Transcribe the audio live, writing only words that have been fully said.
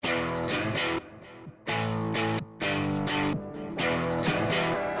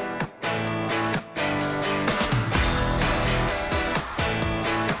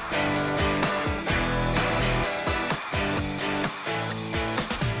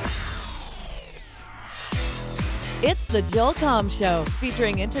It's the Joel Comm Show,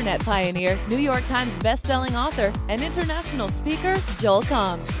 featuring internet pioneer, New York Times bestselling author, and international speaker, Joel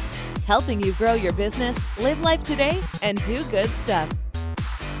Comm. Helping you grow your business, live life today, and do good stuff.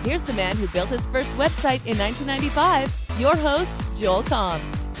 Here's the man who built his first website in 1995, your host, Joel Comm.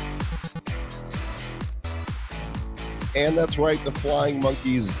 And that's right, the flying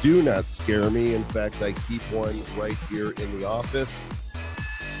monkeys do not scare me. In fact, I keep one right here in the office.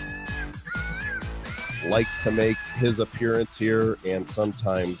 Likes to make his appearance here and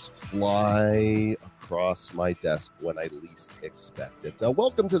sometimes fly across my desk when I least expect it.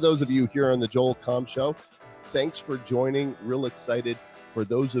 Welcome to those of you here on the Joel Comm Show. Thanks for joining. Real excited. For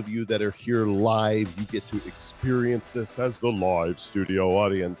those of you that are here live, you get to experience this as the live studio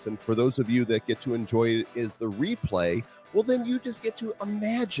audience. And for those of you that get to enjoy it as the replay, well, then you just get to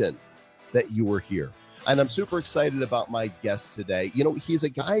imagine that you were here. And I'm super excited about my guest today. You know, he's a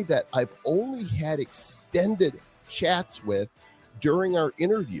guy that I've only had extended chats with during our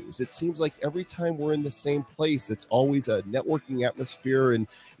interviews. It seems like every time we're in the same place, it's always a networking atmosphere. And,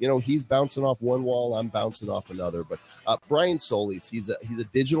 you know, he's bouncing off one wall, I'm bouncing off another. But Brian Solis, he's a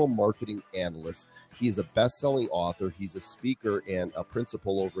digital marketing analyst. He's a best-selling author. He's a speaker and a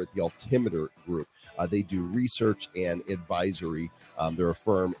principal over at the Altimeter Group. They do research and advisory. They're a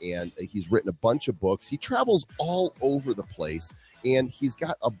firm, and he's written a bunch of books. He travels all over the place, and he's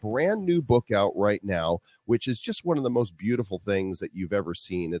got a brand new book out right now, which is just one of the most beautiful things that you've ever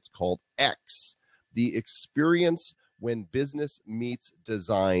seen. It's called X, The Experience When Business Meets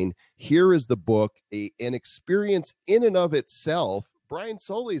Design. Here is the book, an experience in and of itself. Brian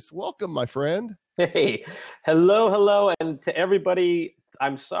Solis, welcome, my friend. Hey, hello, and to everybody,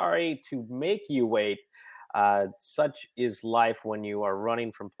 I'm sorry to make you wait. Such is life when you are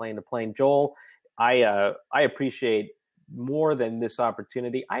running from plane to plane. Joel, I appreciate more than this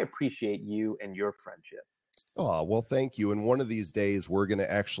opportunity. I appreciate you and your friendship. Oh, well, thank you. And one of these days, we're going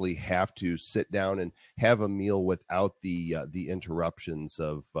to actually have to sit down and have a meal without the interruptions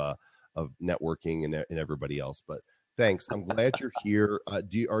of networking and everybody else. But thanks. I'm glad you're here.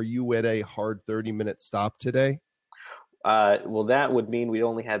 Are you at a hard 30-minute stop today? Well, that would mean we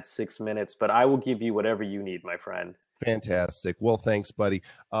only had 6 minutes, but I will give you whatever you need, my friend. Fantastic. Well, thanks, buddy.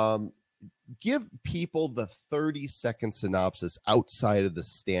 Give people the 30-second synopsis outside of the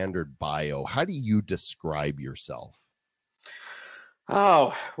standard bio. How do you describe yourself?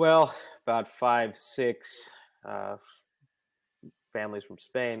 Oh, well, about 5, 6 families from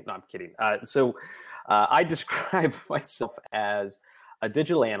Spain. No, I'm kidding. So I describe myself as a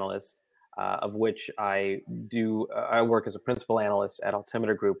digital analyst, of which I work as a principal analyst at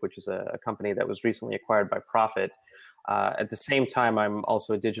Altimeter Group, which is a company that was recently acquired by Profit. At the same time, I'm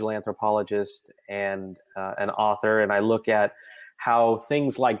also a digital anthropologist and an author, and I look at how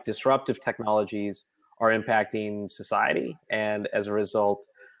things like disruptive technologies are impacting society, and as a result,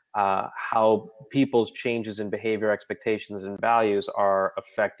 how people's changes in behavior, expectations, and values are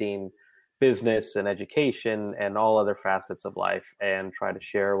affecting business and education and all other facets of life, and try to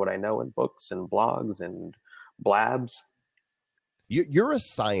share what I know in books and blogs and blabs. You're a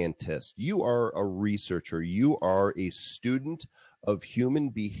scientist. You are a researcher. You are a student of human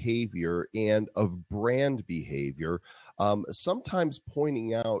behavior and of brand behavior, sometimes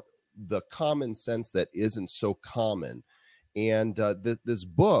pointing out the common sense that isn't so common. And this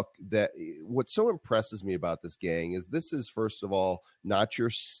book, that what so impresses me about this, gang, is this is, first of all, not your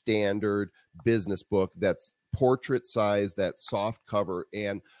standard business book that's portrait size, that soft cover,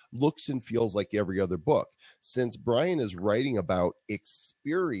 and looks and feels like every other book. Since Brian is writing about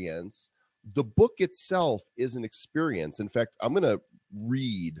experience, the book itself is an experience. In fact, I'm going to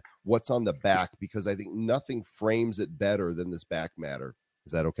read what's on the back because I think nothing frames it better than this back matter.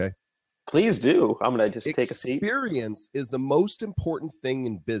 Is that okay? Please do. I'm going to just take a seat. Experience is the most important thing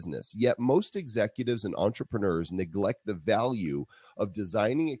in business, yet most executives and entrepreneurs neglect the value of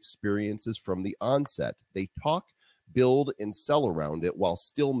designing experiences from the onset. They talk, build, and sell around it while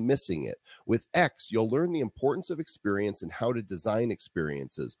still missing it. With X, you'll learn the importance of experience and how to design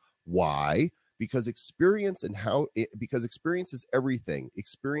experiences. Why? Because experience is everything.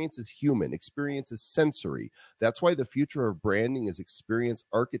 Experience is human. Experience is sensory. That's why the future of branding is experience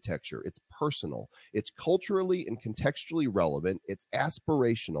architecture. It's personal. It's culturally and contextually relevant. It's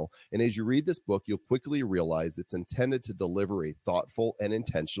aspirational. And as you read this book, you'll quickly realize it's intended to deliver a thoughtful and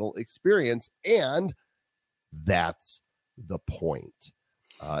intentional experience. And that's the point.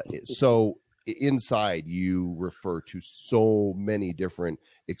 So inside, you refer to so many different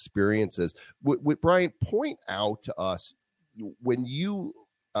experiences. Brian, point out to us, when you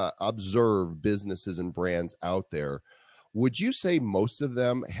observe businesses and brands out there, Would you say most of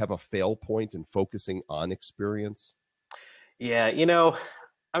them have a fail point in focusing on experience? Yeah,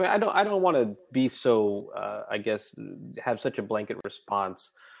 I mean, I don't want to be so, I guess, have such a blanket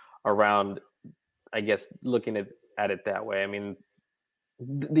response around, I guess, looking at it that way. I mean,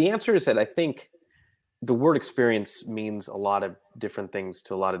 the answer is that I think the word experience means a lot of different things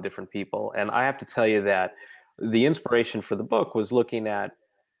to a lot of different people. And I have to tell you that the inspiration for the book was looking at,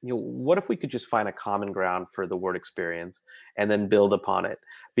 what if we could just find a common ground for the word experience and then build upon it?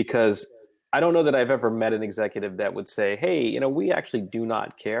 Because I don't know that I've ever met an executive that would say, hey, we actually do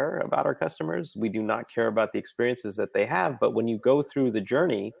not care about our customers. We do not care about the experiences that they have. But when you go through the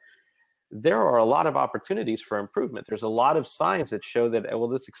journey, there are a lot of opportunities for improvement. There's a lot of signs that show that, well,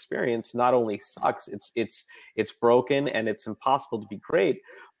 this experience not only sucks, it's broken and it's impossible to be great,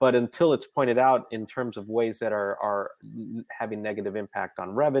 but until it's pointed out in terms of ways that are having negative impact on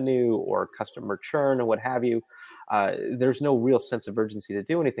revenue or customer churn or what have you, there's no real sense of urgency to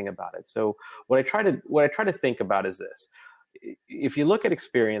do anything about it. So what I try to think about is this: if you look at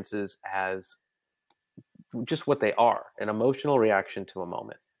experiences as just what they are, an emotional reaction to a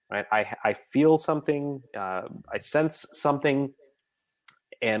moment. Right? I feel something, I sense something,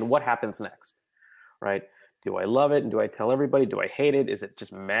 and what happens next? Right? Do I love it and do I tell everybody? Do I hate it? Is it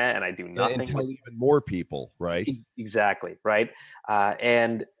just meh and I do nothing? And tell even more people, right? Exactly, right?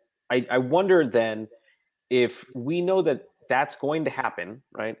 And I wonder then, if we know that that's going to happen,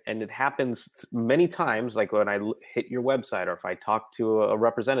 right? And it happens many times, like when I hit your website, or if I talk to a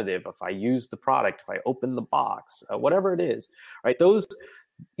representative, if I use the product, if I open the box, whatever it is, right?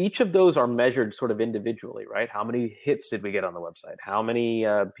 Each of those are measured sort of individually, right? How many hits did we get on the website? How many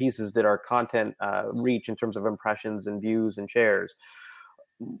pieces did our content reach in terms of impressions and views and shares?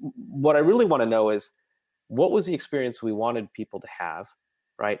 What I really want to know is, what was the experience we wanted people to have,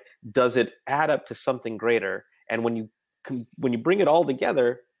 right? Does it add up to something greater? And when you bring it all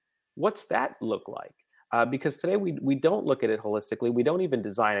together, what's that look like? Because today we don't look at it holistically. We don't even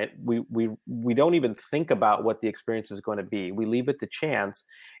design it. We don't even think about what the experience is going to be. We leave it to chance,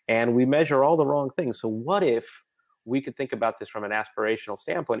 and we measure all the wrong things. So what if we could think about this from an aspirational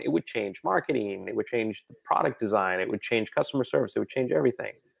standpoint? It would change marketing. It would change the product design. It would change customer service. It would change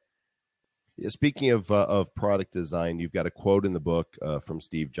everything. Yeah, speaking of product design, you've got a quote in the book from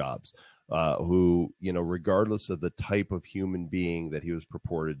Steve Jobs, who, regardless of the type of human being that he was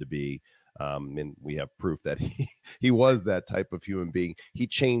purported to be, and we have proof that he was that type of human being, he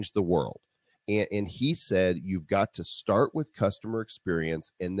changed the world. And he said, you've got to start with customer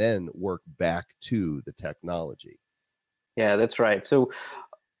experience and then work back to the technology. Yeah, that's right. So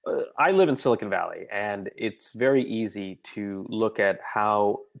I live in Silicon Valley, and it's very easy to look at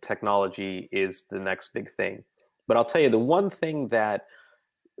how technology is the next big thing. But I'll tell you, the one thing that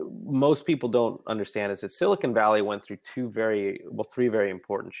most people don't understand is that Silicon Valley went through three very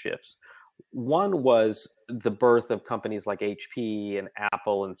important shifts. One was the birth of companies like HP and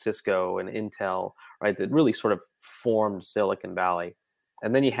Apple and Cisco and Intel, right, that really sort of formed Silicon Valley.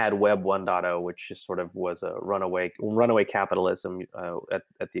 And then you had Web 1.0, which just sort of was a runaway capitalism at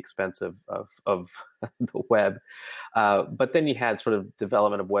the expense of the web. But then you had sort of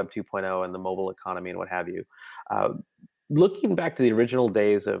development of Web 2.0 and the mobile economy and what have you. Looking back to the original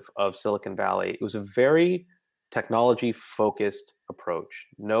days of Silicon Valley, it was a very technology-focused approach.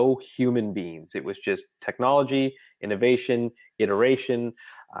 No human beings. It was just technology, innovation, iteration,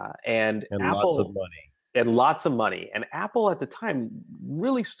 and Apple, lots of money. And lots of money. And Apple at the time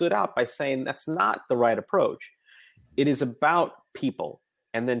really stood out by saying that's not the right approach. It is about people,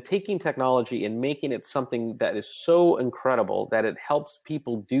 and then taking technology and making it something that is so incredible that it helps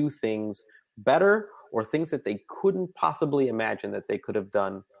people do things better, or things that they couldn't possibly imagine that they could have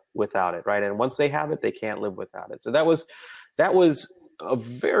done without it, right? And once they have it, they can't live without it. So that was a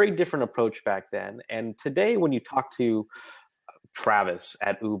very different approach back then. And today, when you talk to Travis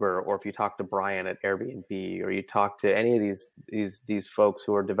at Uber, or if you talk to Brian at Airbnb, or you talk to any of these folks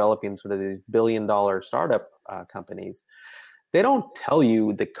who are developing sort of these billion-dollar startup companies, they don't tell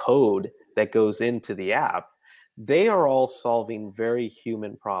you the code that goes into the app. They are all solving very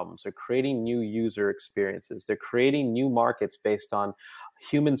human problems. They're creating new user experiences. They're creating new markets based on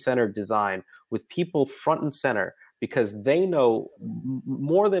human-centered design with people front and center, because they know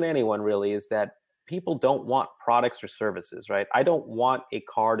more than anyone really is that people don't want products or services, right? I don't want a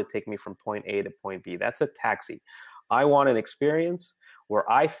car to take me from point A to point B. That's a taxi. I want an experience where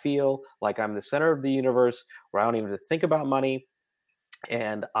I feel like I'm the center of the universe, where I don't even have to think about money,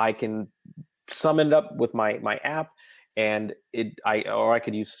 and I can sum it up with my app, and I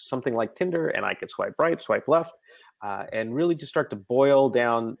could use something like Tinder, and I could swipe right, swipe left, and really just start to boil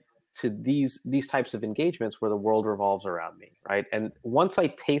down to these types of engagements where the world revolves around me, right? And once I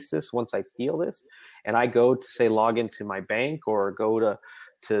taste this, once I feel this, and I go to say log into my bank or go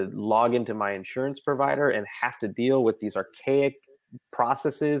to log into my insurance provider and have to deal with these archaic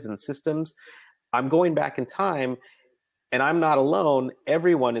processes and systems, I'm going back in time. And I'm not alone.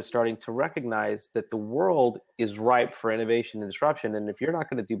 Everyone is starting to recognize that the world is ripe for innovation and disruption. And if you're not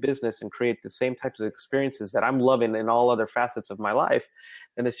going to do business and create the same types of experiences that I'm loving in all other facets of my life,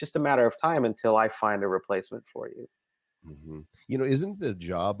 then it's just a matter of time until I find a replacement for you. Mm-hmm. Isn't the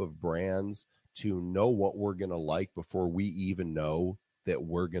job of brands to know what we're going to like before we even know that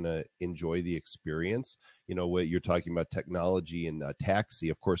we're going to enjoy the experience? What you're talking about, technology and taxi.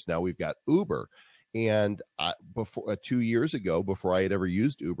 Of course, now we've got Uber. And before 2 years ago, before I had ever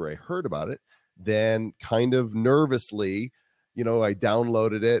used Uber, I heard about it. Then kind of nervously, I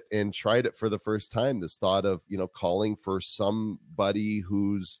downloaded it and tried it for the first time. This thought of, calling for somebody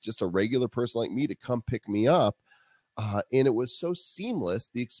who's just a regular person like me to come pick me up. And it was so seamless.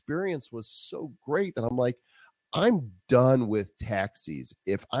 The experience was so great that I'm like, I'm done with taxis.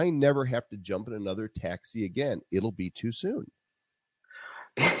 If I never have to jump in another taxi again, it'll be too soon.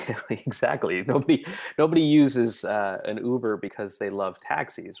 Exactly. Nobody uses an Uber because they love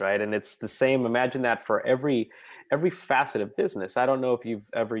taxis, right? And it's the same. Imagine that for every facet of business. I don't know if you've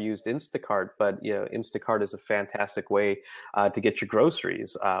ever used Instacart, but Instacart is a fantastic way to get your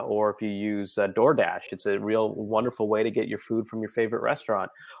groceries. Or if you use DoorDash, it's a real wonderful way to get your food from your favorite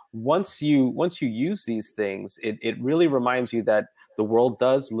restaurant. Once you use these things, it really reminds you that the world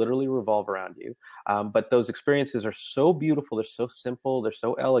does literally revolve around you. But those experiences are so beautiful. They're so simple. They're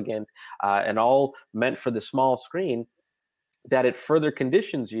so elegant, and all meant for the small screen, that it further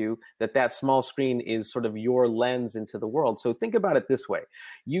conditions you that small screen is sort of your lens into the world. So think about it this way.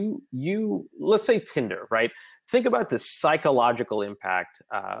 You let's say Tinder, right? Think about the psychological impact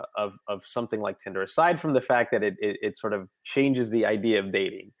of something like Tinder, aside from the fact that it sort of changes the idea of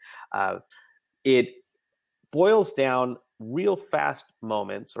dating. It boils down real fast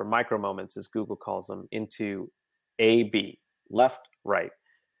moments, or micro moments as Google calls them, into A, B, left, right.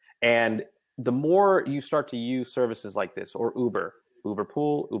 And the more you start to use services like this, or Uber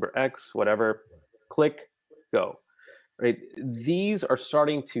Pool, Uber X, whatever, click, go, right? These are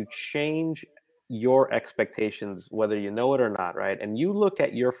starting to change your expectations, whether you know it or not, right? And you look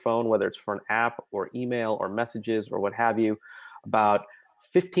at your phone, whether it's for an app or email or messages or what have you, about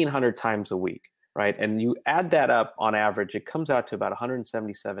 1,500 times a week. Right. And you add that up on average, it comes out to about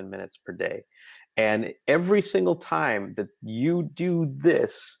 177 minutes per day. And every single time that you do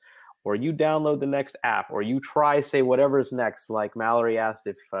this, or you download the next app, or you try, say, whatever's next, like Mallory asked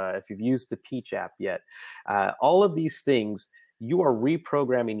if you've used the Peach app yet, all of these things, you are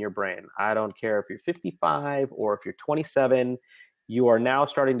reprogramming your brain. I don't care if you're 55 or if you're 27. You are now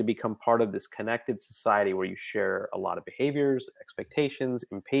starting to become part of this connected society where you share a lot of behaviors, expectations,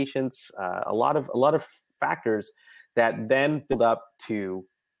 impatience, a lot of factors that then build up to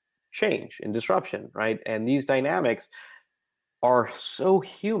change and disruption, right? And these dynamics are so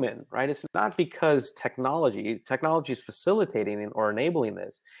human, right? It's not because technology is facilitating or enabling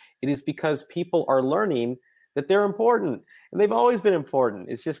this. It is because people are learning that they're important, and they've always been important.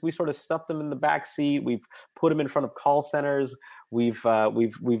 It's just we sort of stuffed them in the back seat. We've put them in front of call centers. We've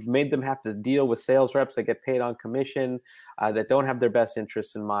made them have to deal with sales reps that get paid on commission, that don't have their best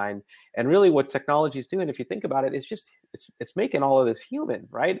interests in mind. And really, what technology is doing, if you think about it, it's making all of this human,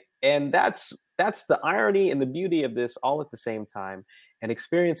 right? And that's the irony and the beauty of this all at the same time. And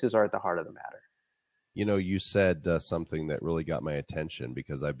experiences are at the heart of the matter. You said something that really got my attention,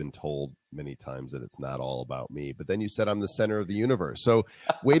 because I've been told many times that it's not all about me. But then you said I'm the center of the universe. So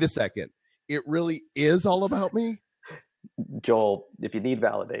wait a second. It really is all about me? Joel, if you need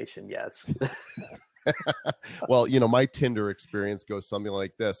validation, yes. Well, my Tinder experience goes something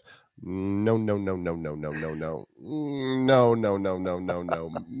like this. No. No.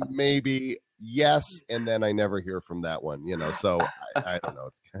 Maybe yes. And then I never hear from that one, so I don't know.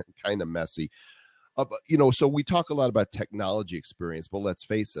 It's kind of messy. So we talk a lot about technology experience, but let's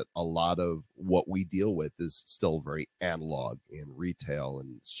face it, a lot of what we deal with is still very analog in retail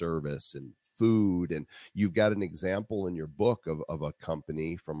and service and food. And you've got an example in your book of a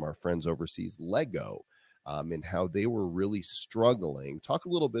company from our friends overseas, Lego, and how they were really struggling. Talk a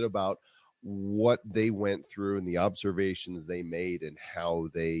little bit about what they went through and the observations they made and how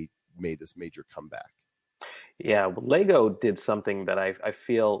they made this major comeback. Yeah, well, Lego did something that I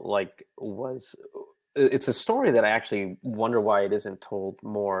feel like it's a story that I actually wonder why it isn't told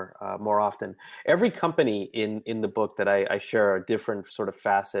more often. Every company in the book that I share a different sort of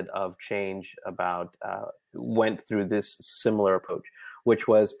facet of change about went through this similar approach, which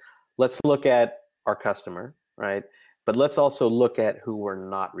was, let's look at our customer, right? But let's also look at who we're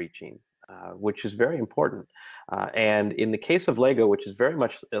not reaching, which is very important. And in the case of Lego, which is very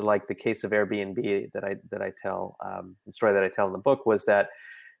much like the case of Airbnb that I tell, the story that I tell in the book, was that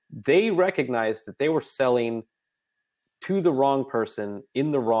they recognized that they were selling to the wrong person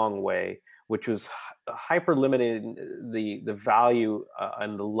in the wrong way, which was hyper limiting the value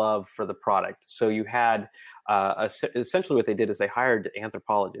and the love for the product. So you had essentially what they did is they hired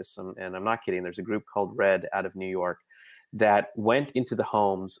anthropologists, and I'm not kidding. There's a group called Red out of New York that went into the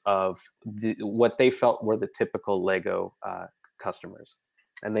homes of what they felt were the typical Lego customers,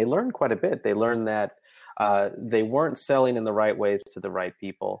 and they learned quite a bit. They learned that they weren't selling in the right ways to the right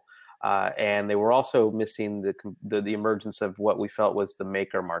people. And they were also missing the emergence of what we felt was the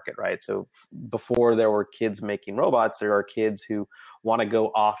maker market, right? So before there were kids making robots, there are kids who want to go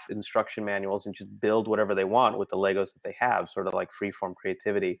off instruction manuals and just build whatever they want with the Legos that they have, sort of like freeform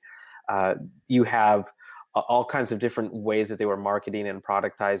creativity. You have all kinds of different ways that they were marketing and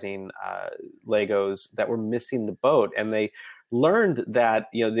productizing Legos that were missing the boat. And they learned that,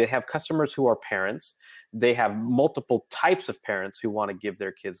 they have customers who are parents. They have multiple types of parents who want to give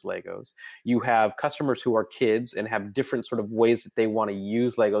their kids Legos. You have customers who are kids and have different sort of ways that they want to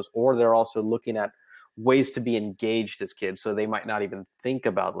use Legos, or they're also looking at ways to be engaged as kids, so they might not even think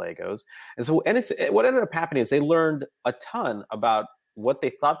about Legos. And so, what ended up happening is they learned a ton about what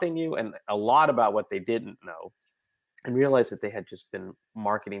they thought they knew and a lot about what they didn't know, and realized that they had just been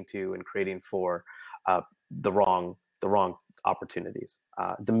marketing to and creating for the wrong opportunities.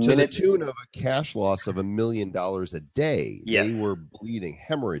 To the tune of a cash loss of $1 million a day. Yes. They were bleeding,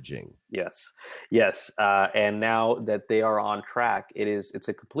 hemorrhaging. Yes. And now that they are on track, it's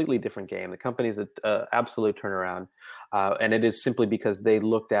a completely different game. The company's an absolute turnaround, and it is simply because they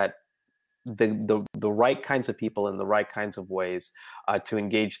looked at the right kinds of people in the right kinds of ways to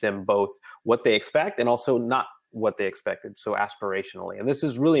engage them, both what they expect and also not what they expected, so aspirationally. And this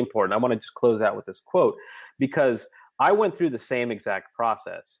is really important. I want to just close out with this quote, because I went through the same exact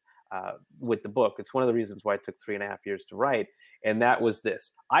process with the book. It's one of the reasons why it took 3.5 years to write. And that was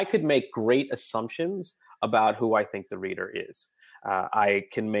this: I could make great assumptions about who I think the reader is. I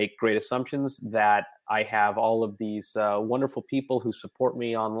can make great assumptions that I have all of these wonderful people who support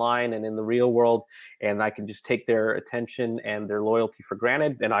me online and in the real world, and I can just take their attention and their loyalty for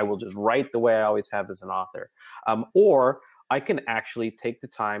granted, and I will just write the way I always have as an author. Or I can actually take the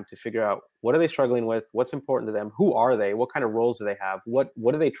time to figure out, what are they struggling with? What's important to them? Who are they? What kind of roles do they have? What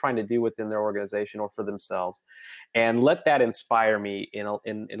are they trying to do within their organization or for themselves? And let that inspire me in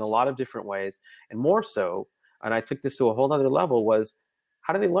a lot of different ways. And more so, and I took this to a whole other level, was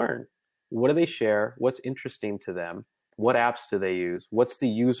how do they learn? What do they share? What's interesting to them? What apps do they use? What's the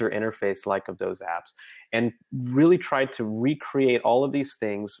user interface like of those apps? And really tried to recreate all of these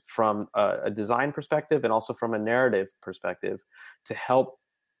things from a design perspective and also from a narrative perspective to help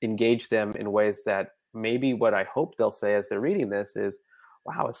engage them in ways that maybe what I hope they'll say as they're reading this is,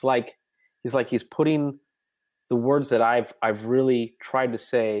 wow, it's like he's putting the words that I've really tried to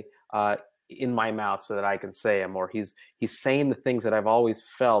say in my mouth so that I can say them, or he's saying the things that I've always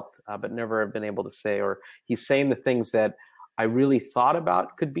felt but never have been able to say, or he's saying the things that I really thought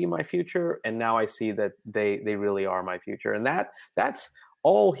about could be my future, and now I see that they really are my future. And that's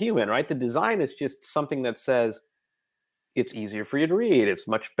all human, right? The design is just something that says it's easier for you to read, it's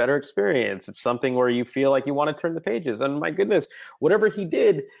much better experience, it's something where you feel like you want to turn the pages, and my goodness, whatever he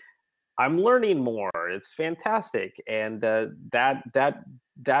did, I'm learning more. It's fantastic. And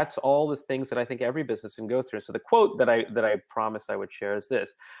that's all the things that I think every business can go through. So the quote that I promised I would share is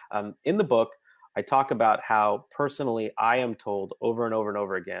this. In the book, I talk about how personally I am told over and over and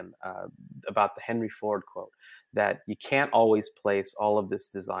over again about the Henry Ford quote, that you can't always place all of this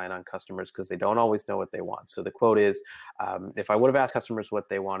design on customers because they don't always know what they want. So the quote is, if I would have asked customers what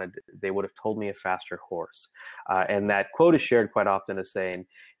they wanted, they would have told me a faster horse. And that quote is shared quite often as saying,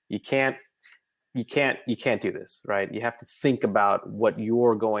 you can't do this, right? You have to think about what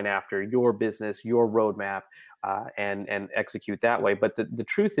you're going after, your business, your roadmap, and execute that way. But the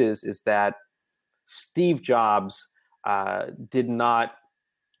truth is that Steve Jobs did not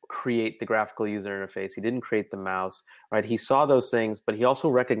create the graphical user interface. He didn't create the mouse, right? He saw those things, but he also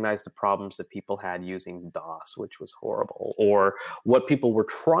recognized the problems that people had using DOS, which was horrible, or what people were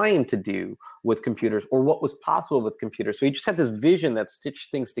trying to do with computers, or what was possible with computers. So he just had this vision that stitched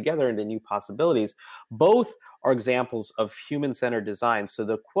things together into new possibilities. Both are examples of human-centered design. So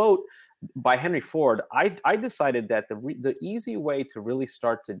the quote by Henry Ford, I decided that the easy way to really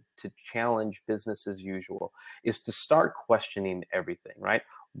start to challenge business as usual is to start questioning everything, right?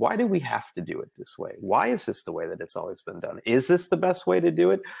 Why do we have to do it this way? Why is this the way that it's always been done? Is this the best way to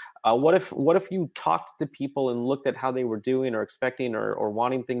do it? What if you talked to people and looked at how they were doing or expecting or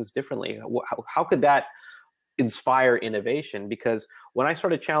wanting things differently? How could that inspire innovation? Because when I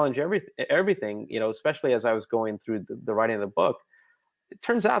started to challenge everything, especially as I was going through the writing of the book, it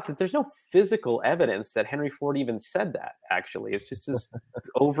turns out that there's no physical evidence that Henry Ford even said that. Actually, it's just this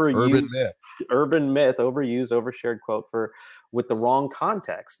overused urban myth, overused, overshared quote with the wrong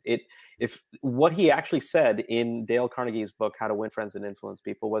context. If what he actually said in Dale Carnegie's book, How to Win Friends and Influence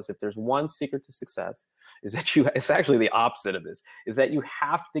People, was if there's one secret to success, is that it's actually the opposite of this, is that you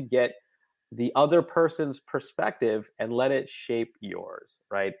have to get the other person's perspective and let it shape yours,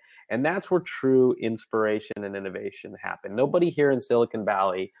 right? And that's where true inspiration and innovation happen. Nobody here in Silicon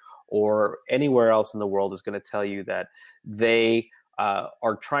Valley or anywhere else in the world is going to tell you that they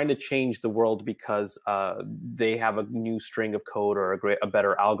are trying to change the world because they have a new string of code or a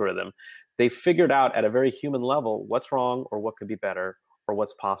better algorithm. They figured out at a very human level what's wrong or what could be better or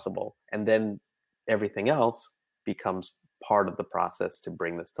what's possible. And then everything else becomes part of the process to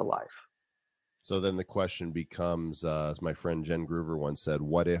bring this to life. So then the question becomes, as my friend Jen Groover once said,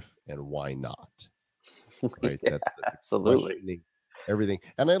 what if and why not? Right? Yeah, that's absolutely everything.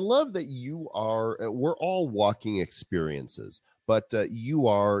 And I love that we're all walking experiences, but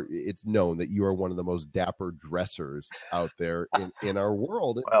it's known that you are one of the most dapper dressers out there in our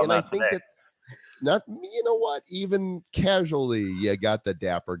world. Well, and I think that even casually you got the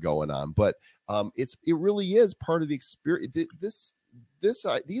dapper going on, but it really is part of the experience.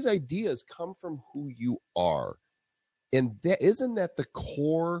 These ideas come from who you are, and isn't that the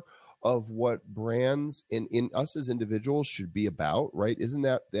core of what brands in us as individuals should be about, right? Isn't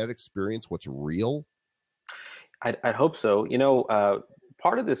that experience what's real? I'd hope so.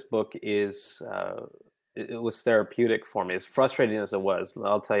 Part of this book is it was therapeutic for me, as frustrating as it was.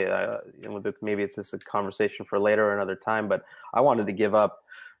 I'll tell you, maybe it's just a conversation for later or another time, but I wanted to give up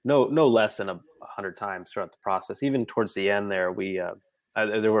no less than 100 times throughout the process. Even towards the end there,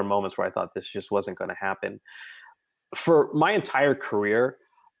 there were moments where I thought this just wasn't going to happen. For my entire career,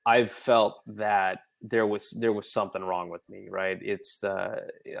 I've felt that there was something wrong with me, right? It's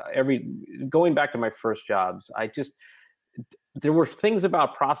going back to my first jobs, there were things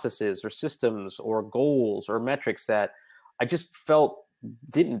about processes or systems or goals or metrics that I just felt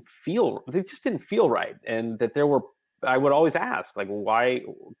didn't feel right. And that I would always ask, like, why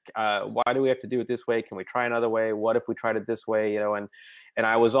do we have to do it this way? Can we try another way? What if we tried it this way? And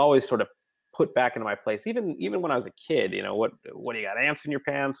I was always sort of put back into my place, even when I was a kid. What do you got, ants in your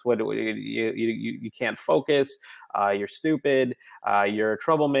pants? What you can't focus? You're stupid. You're a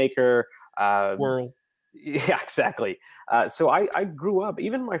troublemaker. World. Yeah, exactly. So I grew up,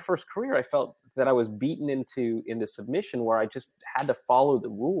 even in my first career, I felt that I was beaten into submission, where I just had to follow the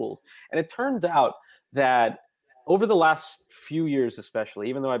rules. And it turns out that over the last few years, especially,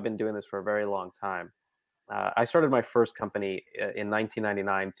 even though I've been doing this for a very long time, I started my first company in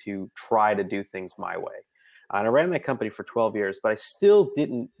 1999 to try to do things my way. And I ran that company for 12 years, but I still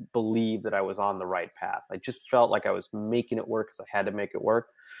didn't believe that I was on the right path. I just felt like I was making it work because I had to make it work.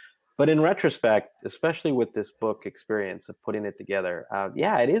 But in retrospect, especially with this book experience of putting it together,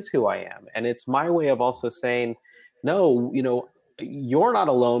 it is who I am. And it's my way of also saying, no, you're not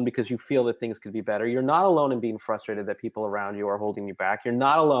alone because you feel that things could be better. You're not alone in being frustrated that people around you are holding you back. You're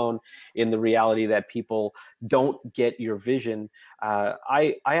not alone in the reality that people don't get your vision.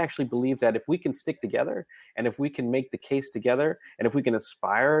 I actually believe that if we can stick together, and if we can make the case together, and if we can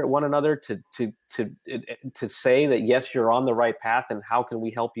inspire one another to say that, yes, you're on the right path, and how can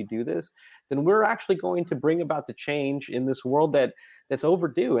we help you do this, then we're actually going to bring about the change in this world that's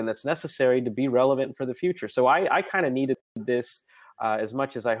overdue and that's necessary to be relevant for the future. So I kind of needed this as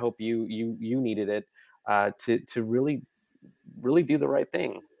much as I hope you needed it to really do the right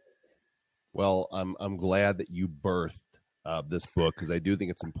thing. Well, I'm glad that you birthed this book, because I do think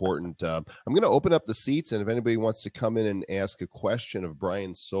it's important. I'm going to open up the seats, and if anybody wants to come in and ask a question of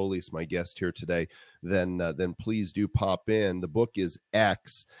Brian Solis, my guest here today, then please do pop in. The book is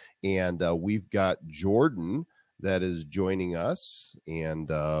X, and we've got Jordan that is joining us,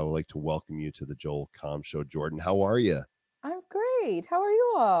 and I'd like to welcome you to the Joel Comm Show. Jordan, how are you? I'm great. How are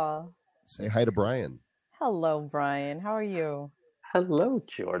you all? Say hi to Brian. Hello, Brian. How are you? Hello,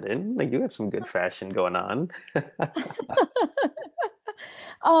 Jordan. You have some good fashion going on.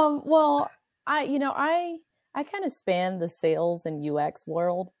 Well, I kind of span the sales and UX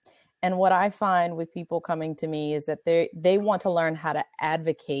world. And what I find with people coming to me is that they want to learn how to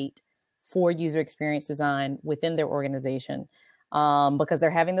advocate for user experience design within their organization, because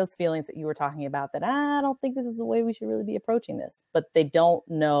they're having those feelings that you were talking about, that I don't think this is the way we should really be approaching this, but they don't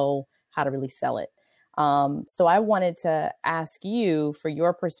know how to really sell it. So I wanted to ask you for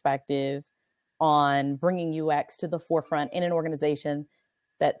your perspective on bringing UX to the forefront in an organization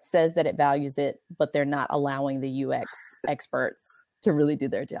that says that it values it, but they're not allowing the UX experts to really do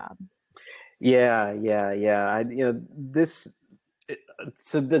their job. Yeah.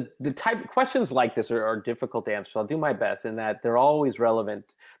 So the type of questions like this are difficult to answer. So I'll do my best in that they're always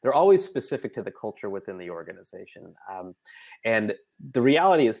relevant. They're always specific to the culture within the organization. And the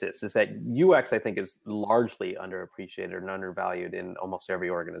reality is that UX, I think, is largely underappreciated and undervalued in almost every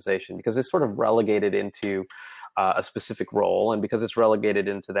organization because it's sort of relegated into a specific role. And because it's relegated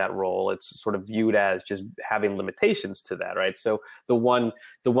into that role, it's sort of viewed as just having limitations to that, right? So the one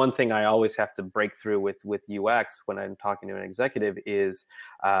thing I always have to break through with UX when I'm talking to an executive is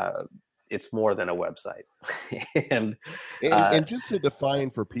it's more than a website. and just to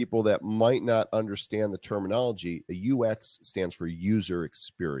define for people that might not understand the terminology, a UX stands for user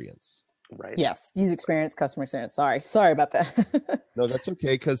experience. Right. Yes. User experience, customer experience. Sorry about that. No, that's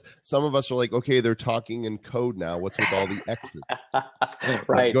okay. Because some of us are like, okay, they're talking in code now. What's with all the X's?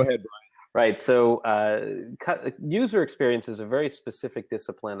 Right. Go ahead, Brian. Right. So user experience is a very specific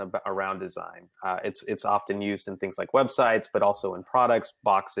discipline around design. It's often used in things like websites, but also in products,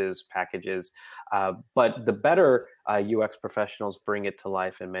 boxes, packages. But the better UX professionals bring it to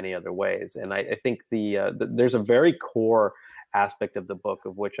life in many other ways. And I think there's a very core aspect of the book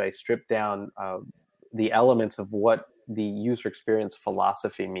of which I stripped down the elements of what the user experience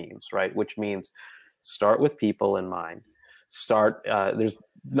philosophy means, right? Which means start with people in mind. There's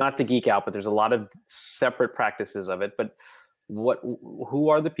not to geek out, but there's a lot of separate practices of it. But who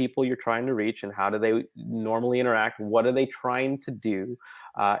are the people you're trying to reach, and how do they normally interact? What are they trying to do,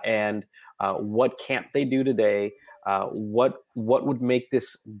 and what can't they do today? What would make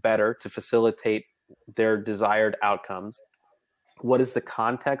this better to facilitate their desired outcomes? What is the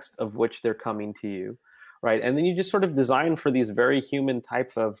context of which they're coming to you? Right. And then you just sort of design for these very human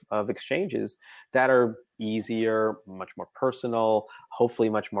type of exchanges that are easier, much more personal, hopefully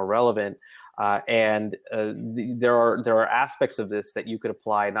much more relevant. There are aspects of this that you could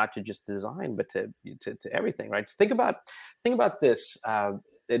apply not to just design, but to everything. Right. Just think about this.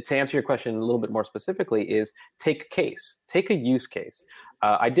 To answer your question a little bit more specifically, is take a use case.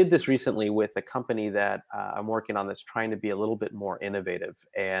 I did this recently with a company that I'm working on that's trying to be a little bit more innovative.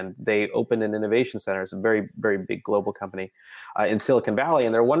 And they opened an innovation center. It's a very, very big global company in Silicon Valley.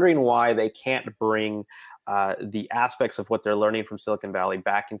 And they're wondering why they can't bring the aspects of what they're learning from Silicon Valley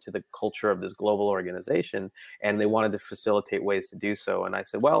back into the culture of this global organization. And they wanted to facilitate ways to do so. And I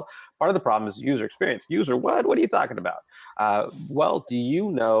said, well, part of the problem is user experience. User what? What are you talking about? Well, do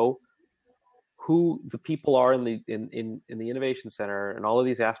you know who the people are in the innovation center and all of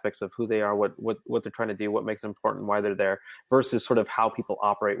these aspects of who they are, what they're trying to do, what makes them important, why they're there, versus sort of how people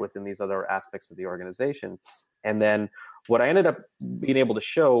operate within these other aspects of the organization? And then what I ended up being able to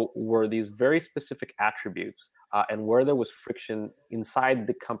show were these very specific attributes and where there was friction inside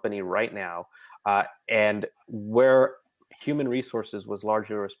the company right now, and where human resources was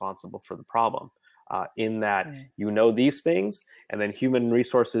largely responsible for the problem. In that you know these things, and then human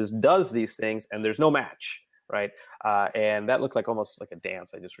resources does these things, and there's no match, right? And that looked like almost like a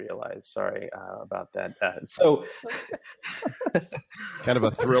dance. I just realized. Sorry about that. So kind of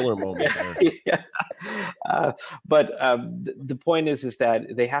a thriller moment there. Yeah. But the point is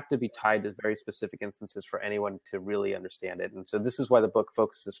that they have to be tied to very specific instances for anyone to really understand it. And so this is why the book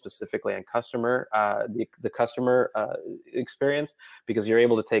focuses specifically on the customer experience, because you're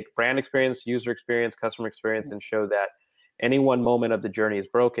able to take brand experience, user experience, customer experience, and show that any one moment of the journey is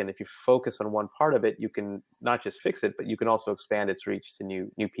broken. If you focus on one part of it, you can not just fix it, but you can also expand its reach to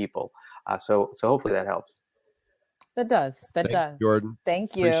new people. So hopefully that helps. That does. Thanks, Jordan.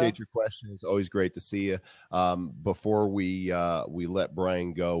 Thank you. Appreciate your question. It's always great to see you. Before we let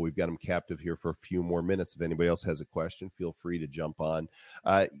Brian go, we've got him captive here for a few more minutes. If anybody else has a question, feel free to jump on.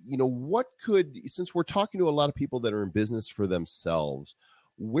 Since we're talking to a lot of people that are in business for themselves,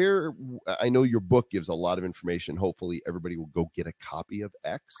 I know your book gives a lot of information. Hopefully everybody will go get a copy of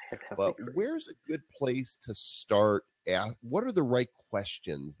X, but where's a good place to start? What are the right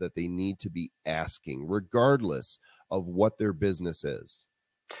questions that they need to be asking, regardless of what their business is?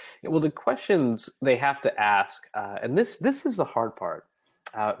 Well, the questions they have to ask, and this is the hard part,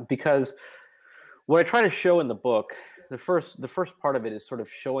 because what I try to show in the book, the first part of it is sort of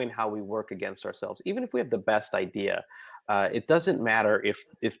showing how we work against ourselves. Even if we have the best idea, it doesn't matter if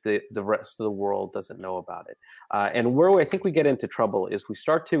the rest of the world doesn't know about it. And where I think we get into trouble is we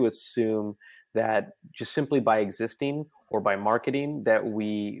start to assume that just simply by existing or by marketing that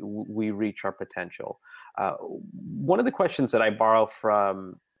we reach our potential. One of the questions that I borrow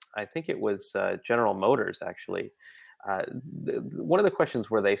from, I think it was General Motors actually. One of the questions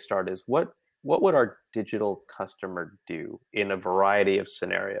where they start is what would our digital customer do in a variety of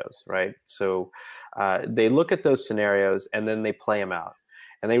scenarios, right? So they look at those scenarios and then they play them out.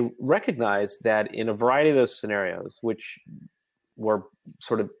 And they recognize that in a variety of those scenarios, which were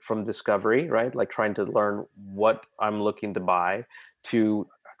sort of from discovery, right? Like trying to learn what I'm looking to buy, to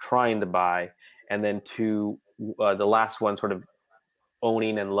trying to buy, and then to the last one, sort of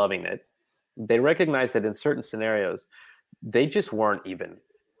owning and loving it. They recognize that in certain scenarios, they just weren't even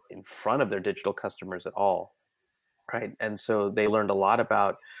in front of their digital customers at all, right? And so they learned a lot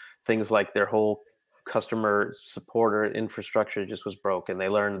about things like their whole customer support or infrastructure just was broken. They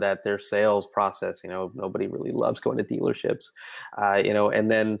learned that their sales process, nobody really loves going to dealerships, and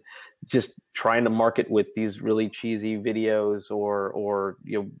then just trying to market with these really cheesy videos or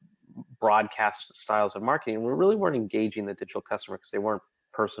broadcast styles of marketing, we really weren't engaging the digital customer because they weren't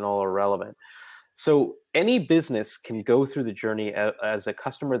personal or relevant. So any business can go through the journey as a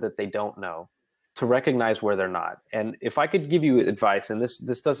customer that they don't know to recognize where they're not. And if I could give you advice, and this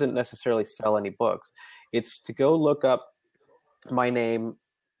doesn't necessarily sell any books, it's to go look up my name,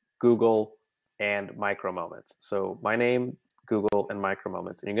 Google, and micro moments. So my name, Google, and micro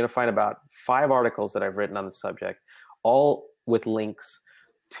moments. And you're going to find about 5 articles that I've written on the subject, all with links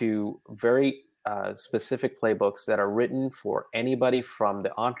to very specific playbooks that are written for anybody from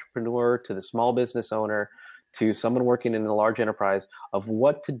the entrepreneur to the small business owner to someone working in a large enterprise of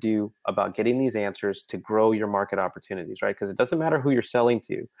what to do about getting these answers to grow your market opportunities, right? Because it doesn't matter who you're selling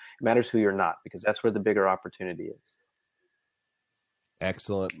to, it matters who you're not, because that's where the bigger opportunity is.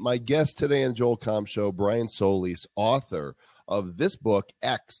 Excellent. My guest today on the Joel Comm Show, Brian Solis, author of this book,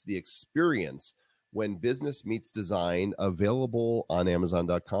 X, The Experience When Business Meets Design, available on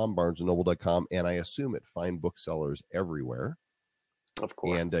Amazon.com, BarnesandNoble.com, and I assume at fine booksellers everywhere. Of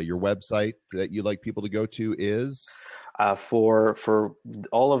course. And your website that you'd like people to go to is? For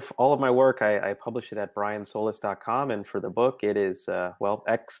all of my work, I publish it at briansolis.com. And for the book, it is,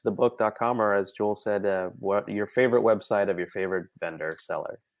 xthebook.com, or as Joel said, your favorite website of your favorite vendor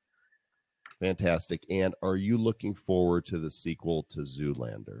seller. Fantastic. And are you looking forward to the sequel to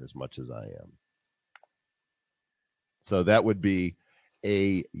Zoolander as much as I am? So that would be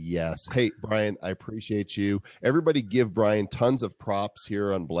a yes. Hey, Brian, I appreciate you. Everybody give Brian tons of props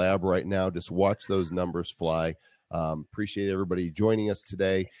here on Blab right now. Just watch those numbers fly. Appreciate everybody joining us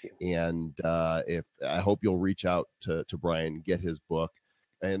today. And I hope you'll reach out to Brian, get his book.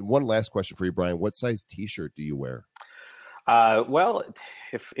 And one last question for you, Brian. What size T-shirt do you wear? Well,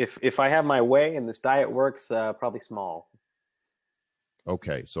 if I have my way and this diet works, probably small.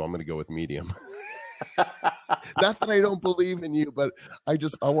 Okay, so I'm going to go with medium. Not that I don't believe in you, but I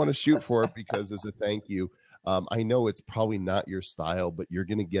want to shoot for it because as a thank you, I know it's probably not your style, but you're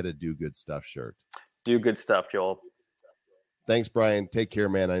going to get a Do Good Stuff shirt. Do good stuff, Joel. Thanks, Brian. Take care,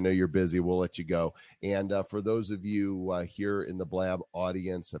 man. I know you're busy. We'll let you go. And for those of you here in the Blab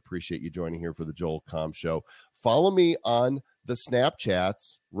audience, appreciate you joining here for the Joel Comm Show. Follow me on the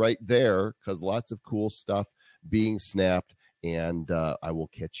Snapchats right there because lots of cool stuff being snapped. And I will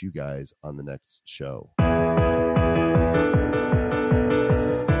catch you guys on the next show.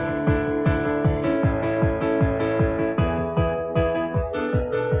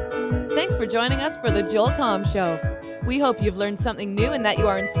 Thanks for joining us for the Joel Comm Show. We hope you've learned something new and that you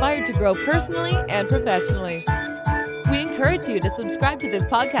are inspired to grow personally and professionally. We encourage you to subscribe to this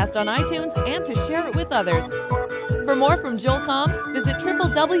podcast on iTunes and to share it with others. For more from Joel Comm, visit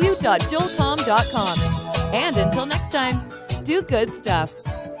www.joelcomm.com. And until next time, do good stuff.